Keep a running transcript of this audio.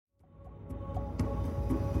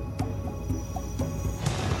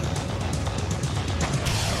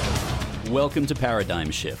Welcome to Paradigm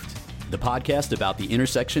Shift, the podcast about the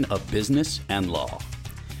intersection of business and law.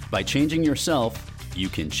 By changing yourself, you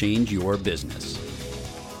can change your business.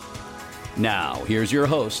 Now, here's your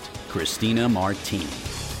host, Christina Martini.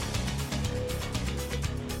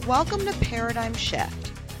 Welcome to Paradigm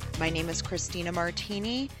Shift. My name is Christina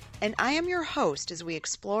Martini, and I am your host as we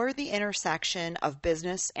explore the intersection of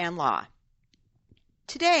business and law.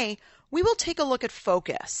 Today, we will take a look at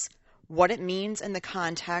focus, what it means in the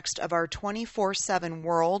context of our 24/7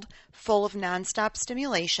 world full of nonstop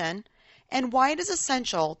stimulation, and why it is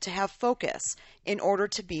essential to have focus in order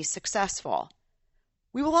to be successful.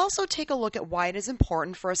 We will also take a look at why it is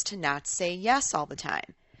important for us to not say yes all the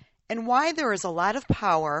time, and why there is a lot of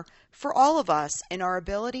power for all of us in our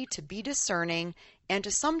ability to be discerning and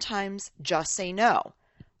to sometimes just say no,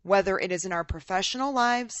 whether it is in our professional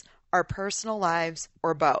lives, our personal lives,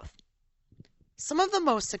 or both. Some of the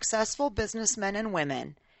most successful businessmen and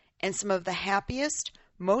women, and some of the happiest,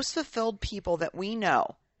 most fulfilled people that we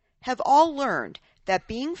know, have all learned that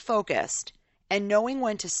being focused and knowing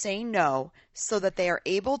when to say no so that they are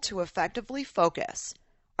able to effectively focus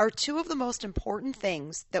are two of the most important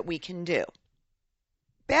things that we can do.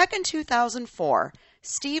 Back in 2004,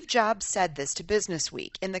 Steve Jobs said this to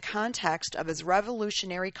Businessweek in the context of his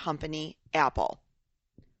revolutionary company, Apple.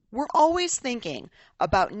 We're always thinking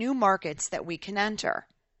about new markets that we can enter,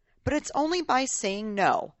 but it's only by saying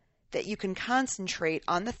no that you can concentrate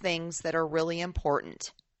on the things that are really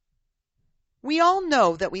important. We all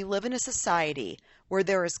know that we live in a society where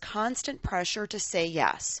there is constant pressure to say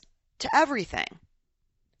yes to everything.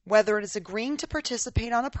 Whether it is agreeing to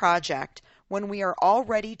participate on a project when we are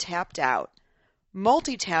already tapped out,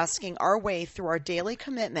 multitasking our way through our daily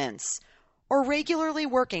commitments, or regularly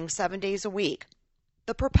working 7 days a week,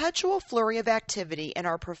 the perpetual flurry of activity in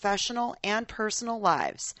our professional and personal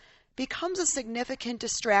lives becomes a significant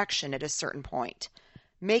distraction at a certain point,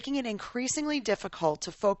 making it increasingly difficult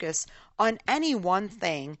to focus on any one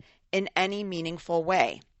thing in any meaningful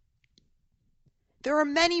way. There are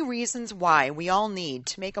many reasons why we all need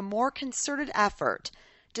to make a more concerted effort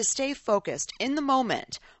to stay focused in the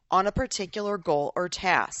moment on a particular goal or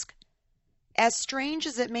task. As strange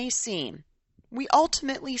as it may seem, we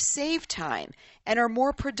ultimately save time and are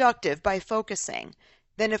more productive by focusing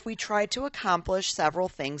than if we try to accomplish several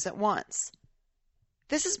things at once.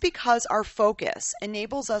 This is because our focus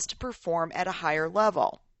enables us to perform at a higher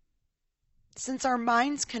level. Since our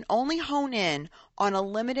minds can only hone in on a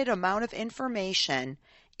limited amount of information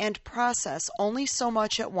and process only so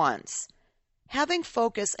much at once, having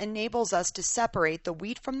focus enables us to separate the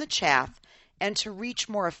wheat from the chaff and to reach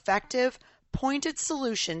more effective, pointed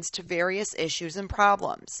solutions to various issues and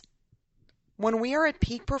problems. When we are at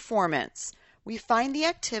peak performance, we find the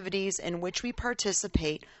activities in which we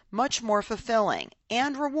participate much more fulfilling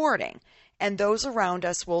and rewarding, and those around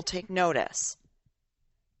us will take notice.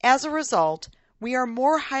 As a result, we are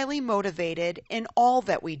more highly motivated in all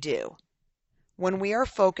that we do. When we are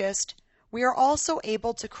focused, we are also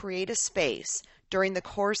able to create a space during the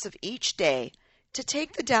course of each day to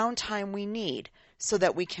take the downtime we need so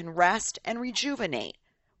that we can rest and rejuvenate,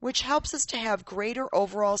 which helps us to have greater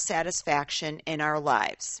overall satisfaction in our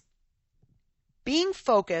lives. Being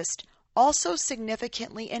focused also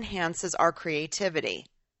significantly enhances our creativity.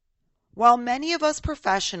 While many of us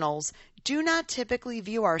professionals do not typically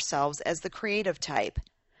view ourselves as the creative type,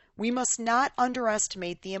 we must not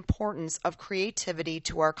underestimate the importance of creativity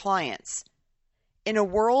to our clients. In a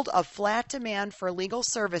world of flat demand for legal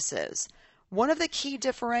services, one of the key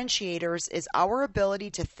differentiators is our ability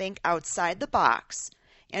to think outside the box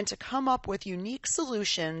and to come up with unique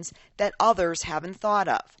solutions that others haven't thought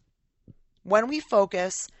of. When we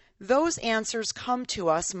focus, those answers come to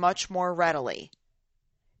us much more readily.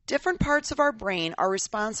 Different parts of our brain are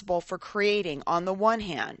responsible for creating on the one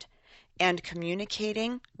hand, and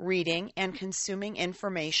communicating, reading, and consuming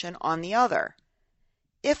information on the other.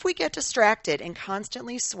 If we get distracted and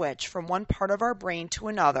constantly switch from one part of our brain to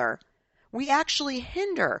another, we actually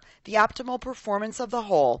hinder the optimal performance of the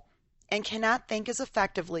whole and cannot think as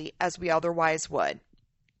effectively as we otherwise would.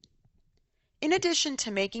 In addition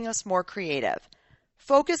to making us more creative,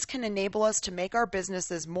 focus can enable us to make our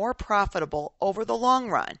businesses more profitable over the long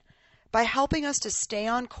run by helping us to stay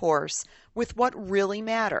on course with what really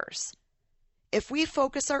matters. If we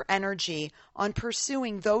focus our energy on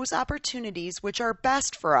pursuing those opportunities which are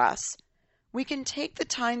best for us, we can take the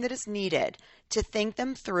time that is needed to think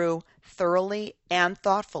them through thoroughly and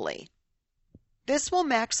thoughtfully. This will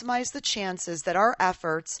maximize the chances that our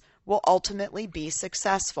efforts will ultimately be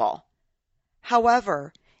successful.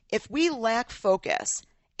 However, if we lack focus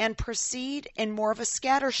and proceed in more of a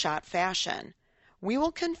scattershot fashion, we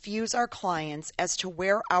will confuse our clients as to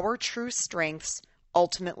where our true strengths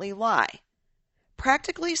ultimately lie.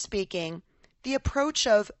 Practically speaking, the approach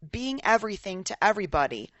of being everything to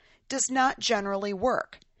everybody does not generally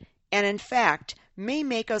work, and in fact may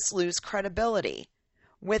make us lose credibility,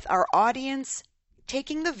 with our audience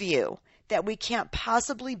taking the view that we can't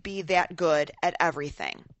possibly be that good at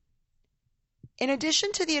everything. In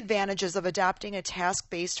addition to the advantages of adopting a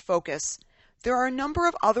task-based focus, there are a number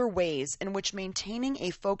of other ways in which maintaining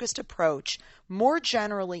a focused approach more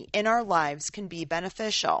generally in our lives can be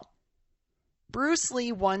beneficial. Bruce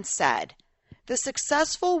Lee once said, "The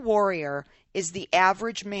successful warrior is the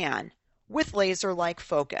average man with laser-like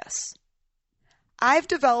focus." I've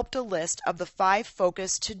developed a list of the 5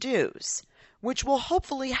 focus to-dos, which will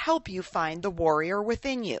hopefully help you find the warrior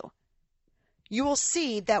within you. You will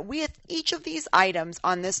see that with each of these items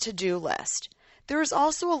on this to-do list, there is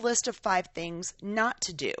also a list of 5 things not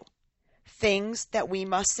to do, things that we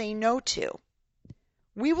must say no to.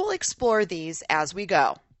 We will explore these as we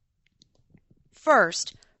go.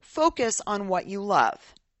 First, focus on what you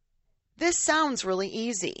love. This sounds really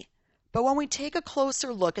easy, but when we take a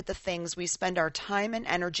closer look at the things we spend our time and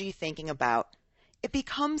energy thinking about, it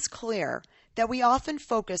becomes clear that we often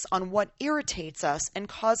focus on what irritates us and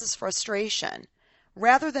causes frustration,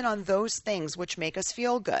 rather than on those things which make us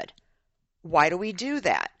feel good. Why do we do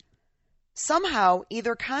that? Somehow,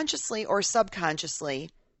 either consciously or subconsciously,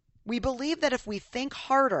 we believe that if we think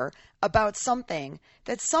harder about something,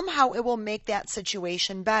 that somehow it will make that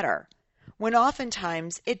situation better, when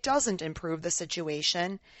oftentimes it doesn't improve the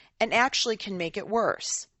situation and actually can make it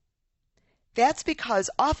worse. That's because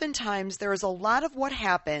oftentimes there is a lot of what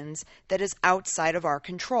happens that is outside of our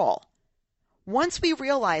control. Once we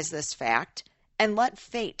realize this fact and let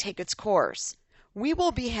fate take its course, we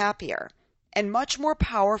will be happier and much more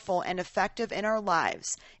powerful and effective in our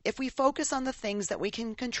lives if we focus on the things that we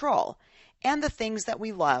can control and the things that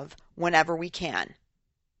we love whenever we can.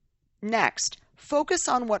 Next, focus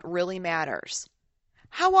on what really matters.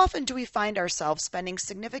 How often do we find ourselves spending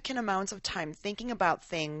significant amounts of time thinking about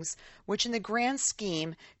things which in the grand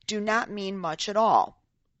scheme do not mean much at all?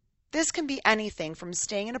 This can be anything from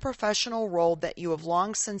staying in a professional role that you have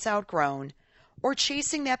long since outgrown, or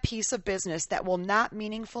chasing that piece of business that will not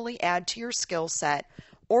meaningfully add to your skill set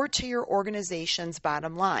or to your organization's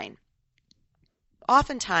bottom line.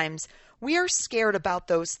 Oftentimes, we are scared about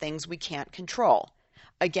those things we can't control.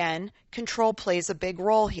 Again, control plays a big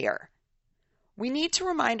role here. We need to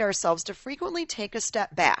remind ourselves to frequently take a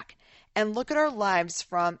step back and look at our lives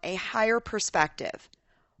from a higher perspective.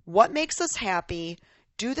 What makes us happy?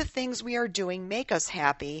 Do the things we are doing make us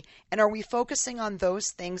happy? And are we focusing on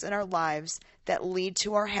those things in our lives that lead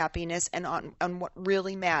to our happiness and on what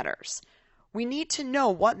really matters? We need to know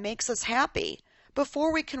what makes us happy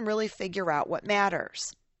before we can really figure out what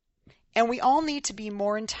matters. And we all need to be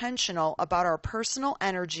more intentional about our personal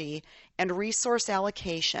energy and resource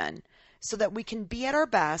allocation so that we can be at our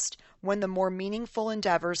best when the more meaningful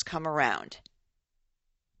endeavors come around.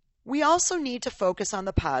 We also need to focus on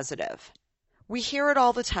the positive. We hear it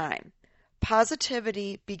all the time.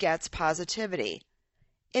 Positivity begets positivity.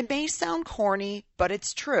 It may sound corny, but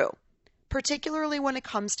it's true, particularly when it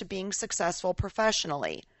comes to being successful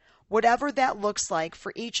professionally, whatever that looks like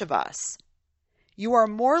for each of us. You are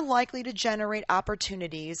more likely to generate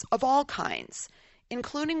opportunities of all kinds,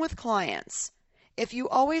 including with clients, if you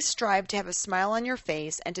always strive to have a smile on your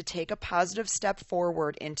face and to take a positive step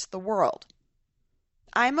forward into the world.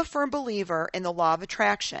 I am a firm believer in the law of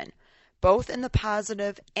attraction, both in the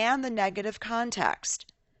positive and the negative context.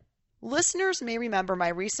 Listeners may remember my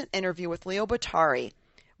recent interview with Leo Bottari,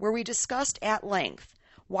 where we discussed at length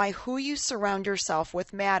why who you surround yourself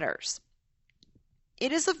with matters.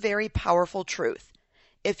 It is a very powerful truth.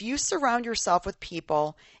 If you surround yourself with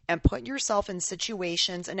people and put yourself in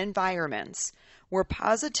situations and environments where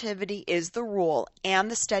positivity is the rule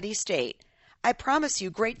and the steady state, I promise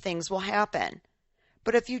you great things will happen.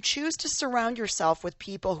 But if you choose to surround yourself with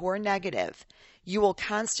people who are negative, you will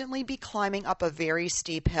constantly be climbing up a very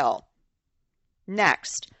steep hill.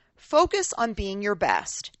 Next, focus on being your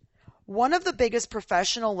best. One of the biggest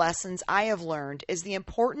professional lessons I have learned is the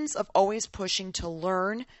importance of always pushing to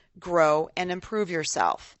learn, grow, and improve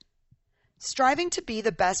yourself. Striving to be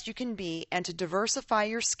the best you can be and to diversify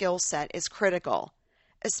your skill set is critical,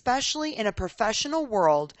 especially in a professional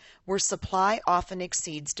world where supply often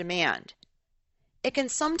exceeds demand. It can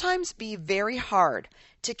sometimes be very hard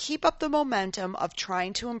to keep up the momentum of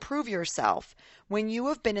trying to improve yourself when you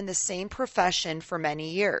have been in the same profession for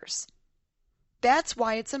many years. That's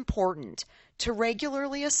why it's important to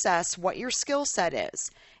regularly assess what your skill set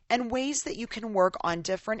is and ways that you can work on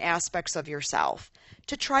different aspects of yourself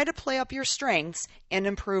to try to play up your strengths and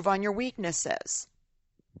improve on your weaknesses.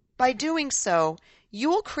 By doing so, you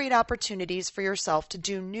will create opportunities for yourself to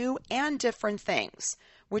do new and different things,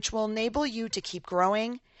 which will enable you to keep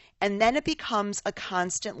growing, and then it becomes a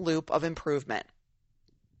constant loop of improvement.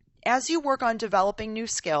 As you work on developing new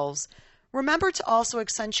skills, remember to also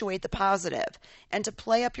accentuate the positive and to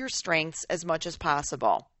play up your strengths as much as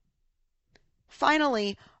possible.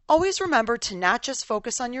 Finally, always remember to not just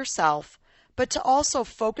focus on yourself, but to also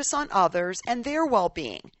focus on others and their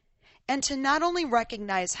well-being, and to not only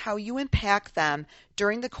recognize how you impact them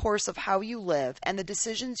during the course of how you live and the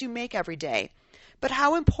decisions you make every day, but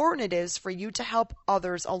how important it is for you to help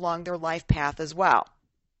others along their life path as well.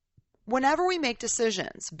 Whenever we make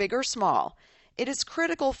decisions, big or small, it is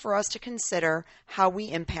critical for us to consider how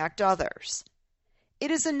we impact others.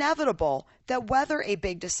 It is inevitable that whether a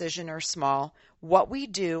big decision or small, what we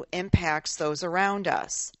do impacts those around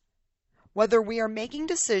us. Whether we are making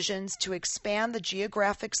decisions to expand the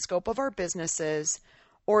geographic scope of our businesses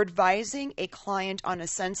or advising a client on a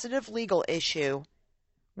sensitive legal issue,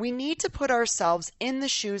 we need to put ourselves in the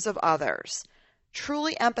shoes of others,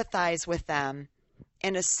 truly empathize with them,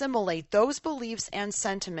 and assimilate those beliefs and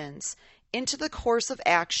sentiments into the course of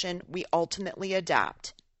action we ultimately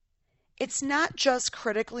adopt. It's not just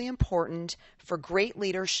critically important for great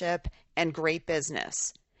leadership and great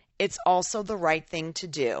business. It's also the right thing to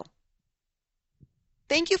do.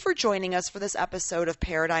 Thank you for joining us for this episode of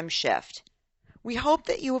Paradigm Shift. We hope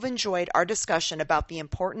that you have enjoyed our discussion about the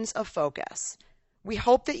importance of focus. We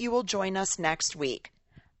hope that you will join us next week.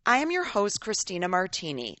 I am your host, Christina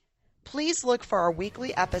Martini. Please look for our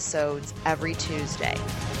weekly episodes every Tuesday.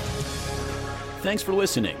 Thanks for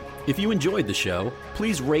listening. If you enjoyed the show,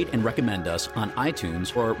 please rate and recommend us on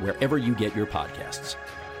iTunes or wherever you get your podcasts.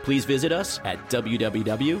 Please visit us at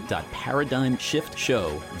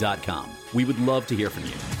www.paradigmshiftshow.com. We would love to hear from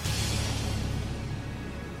you.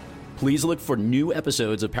 Please look for new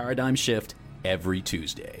episodes of Paradigm Shift every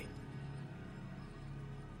Tuesday.